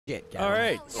Shit, All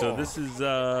right, so this is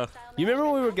You remember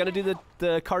when we were gonna do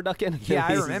the car ducking? Yeah,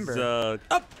 I this remember.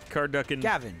 is car ducking.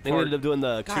 Gavin. They ended up doing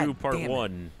the two, part damn it.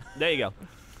 1. There you go.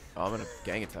 Oh, I'm gonna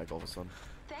gang attack all of a sudden.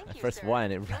 I press Y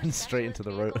and it runs straight into the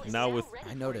road. Now with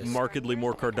I noticed. markedly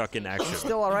more car ducking action.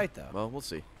 Still all right though. Well, we'll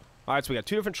see. All right, so we got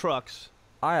 2 different trucks.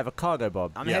 I have a cargo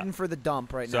bob. I'm Yeah. heading for the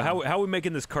dump right So now. how are we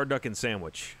making this car ducking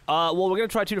sandwich? Well, we're gonna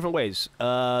try 2 different ways.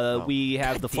 We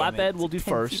have the God damn it, flatbed. it's We'll do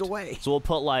 10 first. feet away. So we'll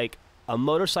put like a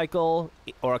motorcycle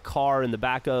or a car in the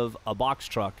back of a box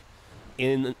truck,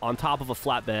 on top of a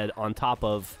flatbed, on top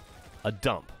of a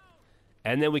dump,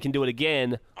 and then we can do it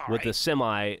again with the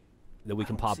semi that we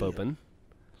can pop open,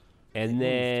 and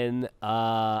then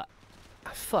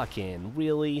fucking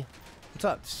really. What's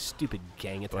up? Stupid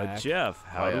gang But attack. Jeff,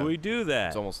 how Oh, do yeah. we do that?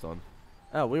 It's almost done.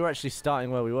 Oh, we were actually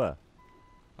starting where we were.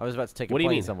 I was about to take a What do you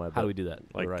plane mean? somewhere. How do we do that?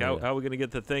 Like right how here. are we gonna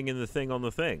get the thing in the thing on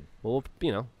the thing? Well,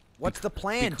 you know, What's the be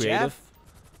plan, creative. Jeff?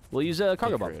 We'll use a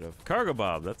cargo Be bomb. creative. Cargo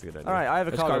bob. That's a good idea. All right, I have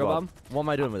a It's cargo, cargo bob. bomb? What am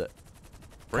I doing with it?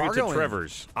 Bring it to Cargo in.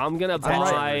 Trevor's. I'm gonna I'm,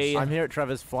 right- buy. I'm here at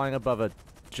Trevor's flying above a I'm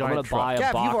giant gonna truck. buy a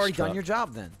Gav, box you've already truck. done your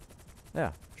job then.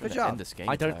 Yeah. Trying to job. end this gang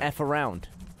I don't attack. F around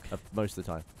most of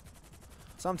the time.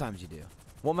 Sometimes you do.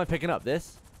 What am I picking up?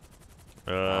 This?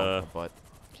 But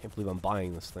Can't believe I'm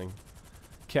buying this thing.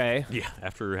 Okay. Yeah.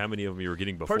 After how many of them you were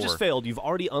getting before? Purchase failed. You've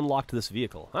already unlocked this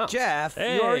vehicle. Oh, Jeff,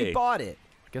 Hey. you already bought it.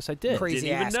 I guess I did. Crazy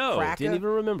Didn't even ass know. cracker. Didn't even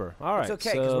remember. All right. It's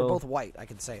okay because we're so, both white. I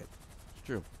can say it. it's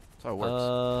true. That's how it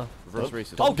works. Reverse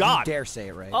racism. Oh God! You dare say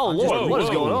it right? Oh I'm just- Lord! Whoa, What is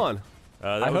whoa. going on?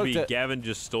 That I would hooked be it. Gavin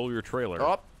just stole your trailer.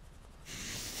 Oh,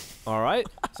 All right.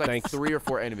 it's like Thanks, 3 or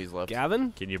 4 enemies left.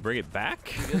 Gavin. Can you bring it back?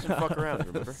 He doesn't fuck around,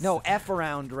 remember? No, F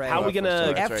around, Ray. How are we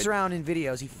gonna- That's F's right. around in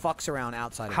videos. He fucks around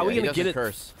outside of How are we videos. He gonna get doesn't it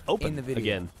curse. open In the video.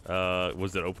 again?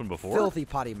 Was it open before? Filthy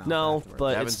potty mouth. No, afterwards.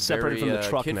 but Gavin's it's separated from very, the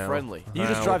truck kid now. friendly. You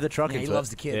just Wow. drive the truck Yeah, he into loves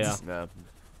it. the kids. Yeah. Nah.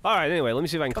 All right. Anyway, let me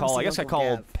see if I can Come call. see I guess I Uncle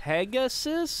call Gav.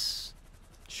 Pegasus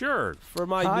Sure. for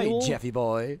my Hi, mule. Jeffy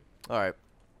boy. All right,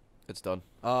 it's done.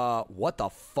 What the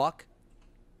fuck?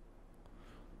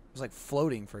 It was like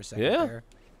floating for a second Yeah. there.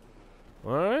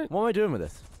 All right. What am I doing with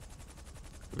this?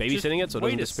 Babysitting it so it doesn't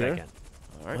wait a disappear. second.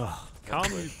 All right.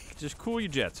 Calm. Just cool your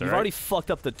jets. All You've right. already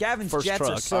fucked up the Gavin's first jets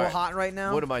truck. are so Alright. hot right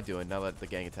now. What am I doing now that the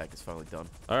gang attack is finally done?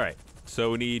 All right.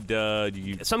 So we need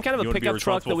Some kind of a you wanna be pickup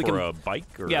truck that we responsible can. for a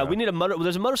bike or Yeah, we need a motor.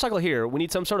 There's a motorcycle here. We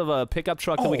need some sort of a pickup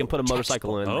truck that we can put a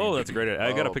motorcycle in. Oh, that's a great idea.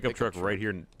 I got a Oh, pickup truck truck. right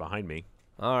here behind me.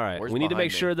 All right. Where's We need to make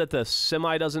behind me? sure that the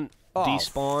semi doesn't Oh,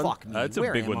 despawn. fuck me. It's a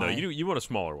Where big am one though. I? You want a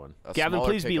smaller one. A Gavin, smaller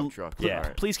please be. pickup truck. Yeah, All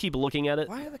right. please keep looking at it.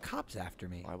 Why are the cops after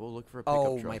me? I will look for a pickup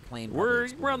Oh, truck. my plane. We're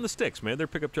probably on the sticks, man. They're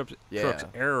pickup trucks. Yeah. Trucks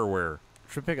everywhere.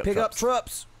 Should pick up Pick up trucks.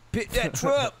 trucks. Pick that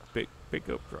truck.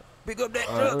 Pickup truck. Pick up that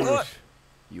All right, truck. let me- What?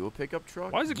 You a pickup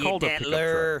truck? Why is it Get called a that pickup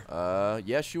lure. truck?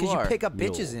 Yes, you Because are. you pick up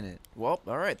Mule. bitches in it. Well,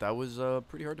 all right. That was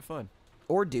pretty hard to find.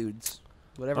 Or dudes.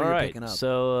 Whatever All you're right. picking up.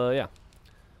 So yeah,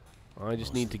 I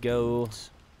just need to go.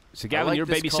 So Gavin, like you're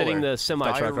this babysitting color. the semi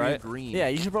truck, Diarrhea right? Green. Yeah,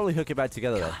 you should probably hook it back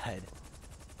together though. God.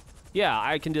 Yeah,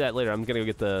 I can do that later. I'm gonna go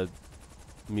get the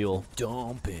mule.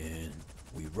 Dumping.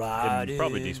 We It'd ride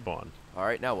probably despawn. All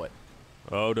right. Now what?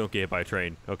 Oh, don't get hit by a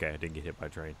train. Okay, I didn't get hit by a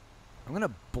train. I'm going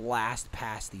to blast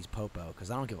past these popo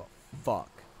because I don't give a fuck.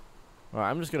 All right,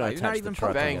 I'm just gonna Oh, you're not attach even the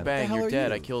truck. Bang, again. bang. hell You're are dead.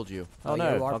 you? I killed you. Oh Oh,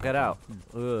 no, you are I'll get out.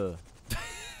 Ugh.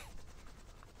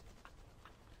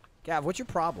 Gav, what's your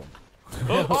problem?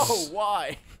 Oh,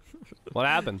 why? What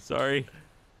happened? Sorry.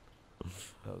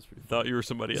 That was pretty. Thought you were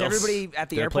somebody Is else. everybody at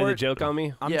the Did I play airport? the joke on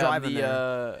me? I'm yeah, driving I'm the,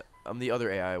 there. I'm the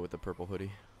other AI with the purple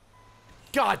hoodie.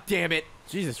 God damn it!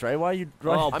 Jesus, Ray, why are you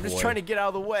running? Oh, I'm just boy. trying to get out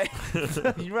of the way.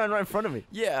 you ran right in front of me.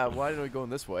 Yeah. Why didn't we go in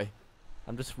this way?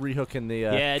 I'm just rehooking the.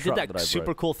 Yeah, it did truck that I super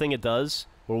broke. cool thing it does,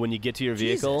 where when you get to your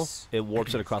vehicle, Jesus. it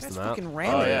warps it across That's the map. fucking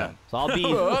random. Oh yeah. So I'll be,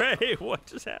 Hey, what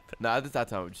just happened? Nah, at that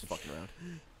time I'm just fucking around.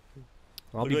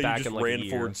 I'll Looked be like back you just in like ran a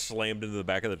year. forward and slammed into the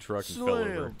back of the truck and fell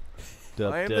over.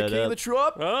 Dup, I am dup, the king of the dup.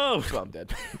 truck. Oh, So I'm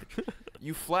dead.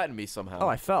 You flattened me somehow. Oh,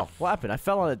 I fell. What happened? I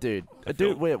fell on a dude. I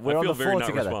Dude, feel, we're I on feel the very floor not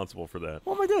together. responsible for that.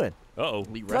 What am I doing? Uh-oh.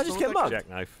 Elite Did I just wrestling get with that mugged?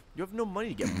 Jackknife. You have no money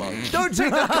to get mugged. Don't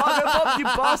take the cargo bob, you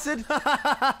bastard! Is he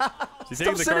Stop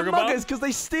taking the sending cargo muggers bomb? because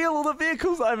they steal all the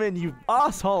vehicles I'm in, you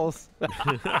assholes! I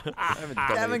haven't done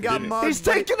Gavin anything. got mugged. He's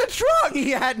but taking the truck!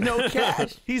 He had no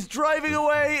cash. He's driving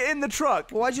away in the truck!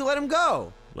 Why'd you let him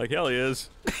go? Like hell he is.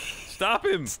 Stop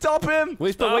him. Stop him!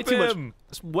 We spent way Stop too much. him.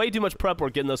 It's way too much prep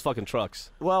work getting those fucking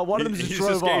trucks. Well, one of them He's just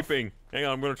drove off. escaping. Hang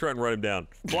on, I'm going to try and run him down.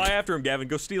 Fly after him, Gavin.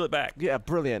 Go steal it back. Yeah,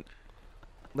 brilliant.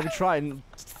 Let me try and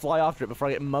fly after it before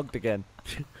I get mugged again.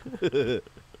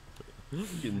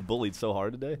 Getting bullied so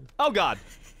hard today. Oh God!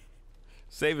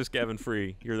 Save us, Gavin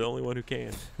Free. You're the only one who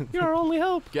can. You're our only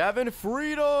hope. Gavin,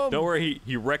 freedom. Don't worry,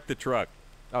 he wrecked the truck.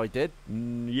 Oh, he did?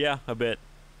 Yeah, a bit.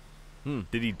 Hmm.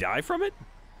 Did he die from it?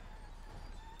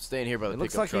 Staying here by the It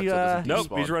looks pickup like truck. he, so it doesn't Nope,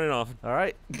 despawn. he's running off. All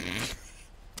right.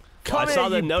 Well, I Come saw here,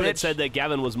 the you note that bitch. said that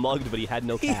Gavin was mugged, but he had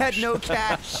no cash. He had no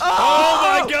cash.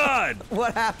 Oh my God!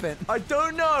 What happened? I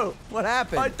don't know. What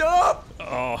happened? I don't.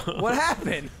 Oh. What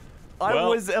happened?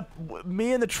 Well-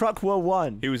 Me and the truck were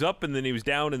one. He was up and then he was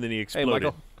down and then he Hey, exploded.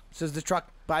 Michael. So is the truck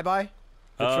bye-bye?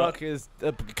 The truck is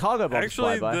cargo bombs.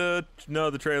 Actually, bye-bye.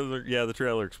 the trailer. Yeah, the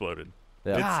trailer exploded.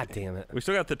 Yeah. God damn it. We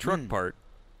still got the truck Hmm. part.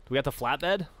 Do we got the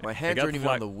flatbed? My I hands got aren't even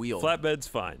on the wheel. Flatbed's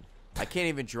fine. I can't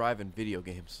even drive in video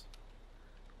games.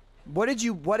 What did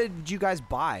you guys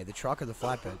buy? The truck or the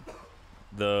flatbed?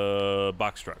 The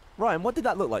box truck. Ryan, what did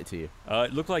that look like to you?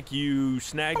 It looked like you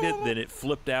snagged it, then it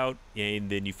flipped out, and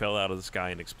then you fell out of the sky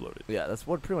and exploded. Yeah, that's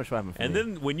pretty much what happened for And me.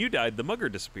 then when you died, the mugger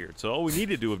disappeared. So all we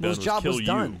needed to have done His was job kill was you.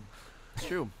 done. It's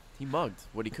true. He mugged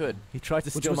what he could. he tried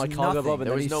to Which steal was my cargo nothing. bomb and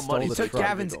There then was he no stole money. He the took truck.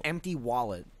 Gavin's empty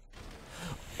wallet.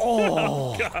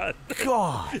 Oh, God,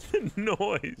 God. the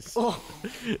noise. Oh,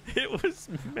 It was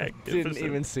magnificent. didn't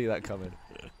even see that coming.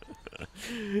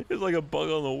 It was like a bug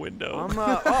on the window.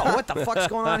 Oh, what the fuck's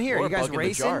going on here? Or You a guys bug in the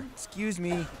racing? jar. Excuse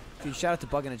me. Dude, shout out to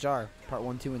Bug in a Jar, part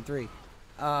 1, 2, and 3.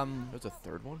 There's a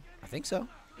third one? I think so.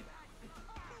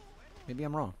 Maybe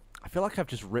I'm wrong. I feel like I've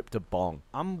just ripped a bong.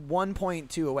 I'm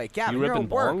 1.2 away. Gavin, You you're ripping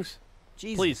at work. bongs?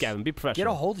 Jesus. Please, Gavin, be Get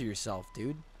professional. a hold of yourself,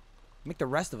 dude. Make the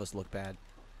rest of us look bad.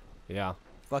 Yeah.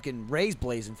 Fucking Ray's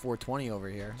blazing 420 over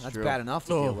here. That's true. bad enough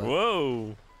to deal with.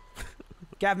 Whoa.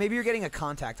 Gav, maybe you're getting a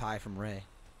contact high from Ray.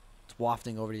 It's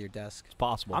wafting over to your desk. It's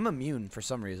possible. I'm immune for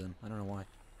some reason. I don't know why.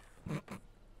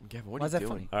 Gavin, what Why are is you that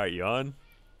doing? funny? All right, you on?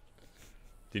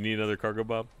 Do you need another cargo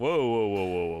bob? Whoa, whoa, whoa,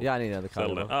 whoa, whoa. Yeah, I need another Settle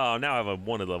cargo down. bomb. Oh, now I have a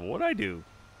wanted level. What'd I do?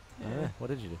 What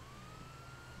did you do?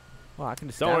 Well, I can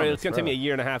just Don't stand worry, on it's this going to take me a forever.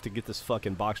 year and a half to get this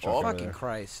fucking box truck Oh, over Fucking there.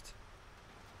 Christ.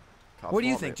 Cops What do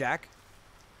you want think, it. Jack?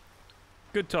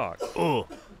 Good talk.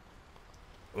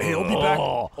 Hey,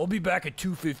 I'll be back at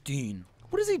 2:15.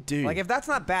 What does he do? Like, if that's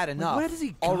not bad enough, where does he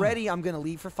go? already I'm gonna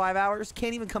leave for 5 hours.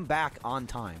 Can't even come back on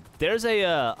time. There's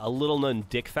a little-known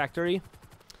dick factory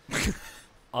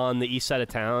on the east side of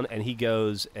town, and he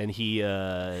goes and he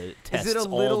tests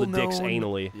all the dicks little-known-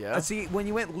 anally. Yeah? See, when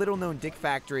you went Little Known Dick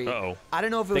Factory, Uh-oh. I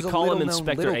don't know if it They was call a him little known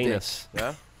Inspector little Anus.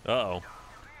 Yeah? Uh-oh.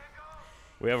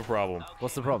 We have a problem.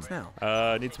 What's the problem? Dick.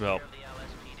 Now, Need some help.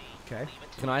 okay.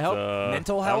 Can I help?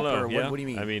 Mental I don't help, know, or yeah? what do you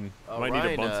mean? I mean, Oh, might need a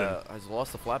Ryan Bunsen. has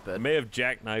lost the I flatbed. may have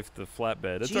jackknifed the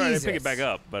flatbed. That's all right. I pick it Jesus. back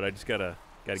up, but I just gotta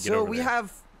get So over we there.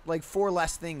 have like 4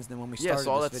 less things than when we Yeah, started.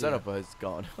 so all this that video. setup is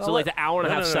gone. So like the hour and a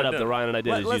No, half no, no, setup no. that Ryan and I did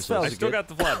is Let's useless. I fail. still good. got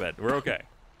the flatbed. We're okay.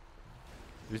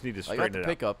 We just need to I straighten got the it out.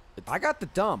 pickup. I got the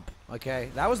dump. Okay,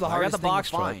 that was the I got hardest the thing box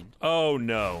to truck. find. Oh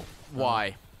no!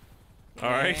 Why? All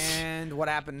right. And what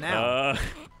happened now?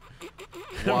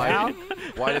 Why?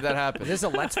 Why did that happen? Is this a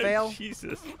let's fail?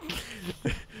 Jesus!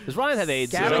 Does Ryan have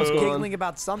AIDS? Gavin's So- giggling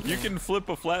about something. You can flip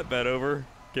a flatbed over, in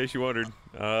case you wondered.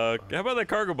 How about that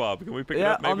cargo bob? Can we pick it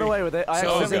Yeah, up? Maybe? on the way with it. I So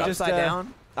is accidentally it just upside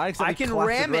down? I I accidentally can clapped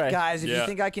ram it, Ray. guys, if you Yeah.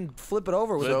 think I can flip it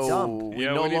over with So a dump. we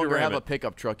Yeah, no we need to longer ram have it. a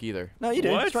pickup truck either. No, you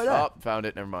do. What? It's right there. Oh, found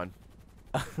it. Never mind.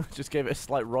 Just gave it a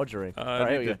slight rogering. All right, I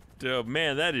here we need go. to- oh,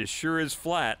 man, that is sure is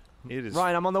flat. It is.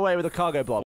 Ryan, I'm on the way with a cargo blob.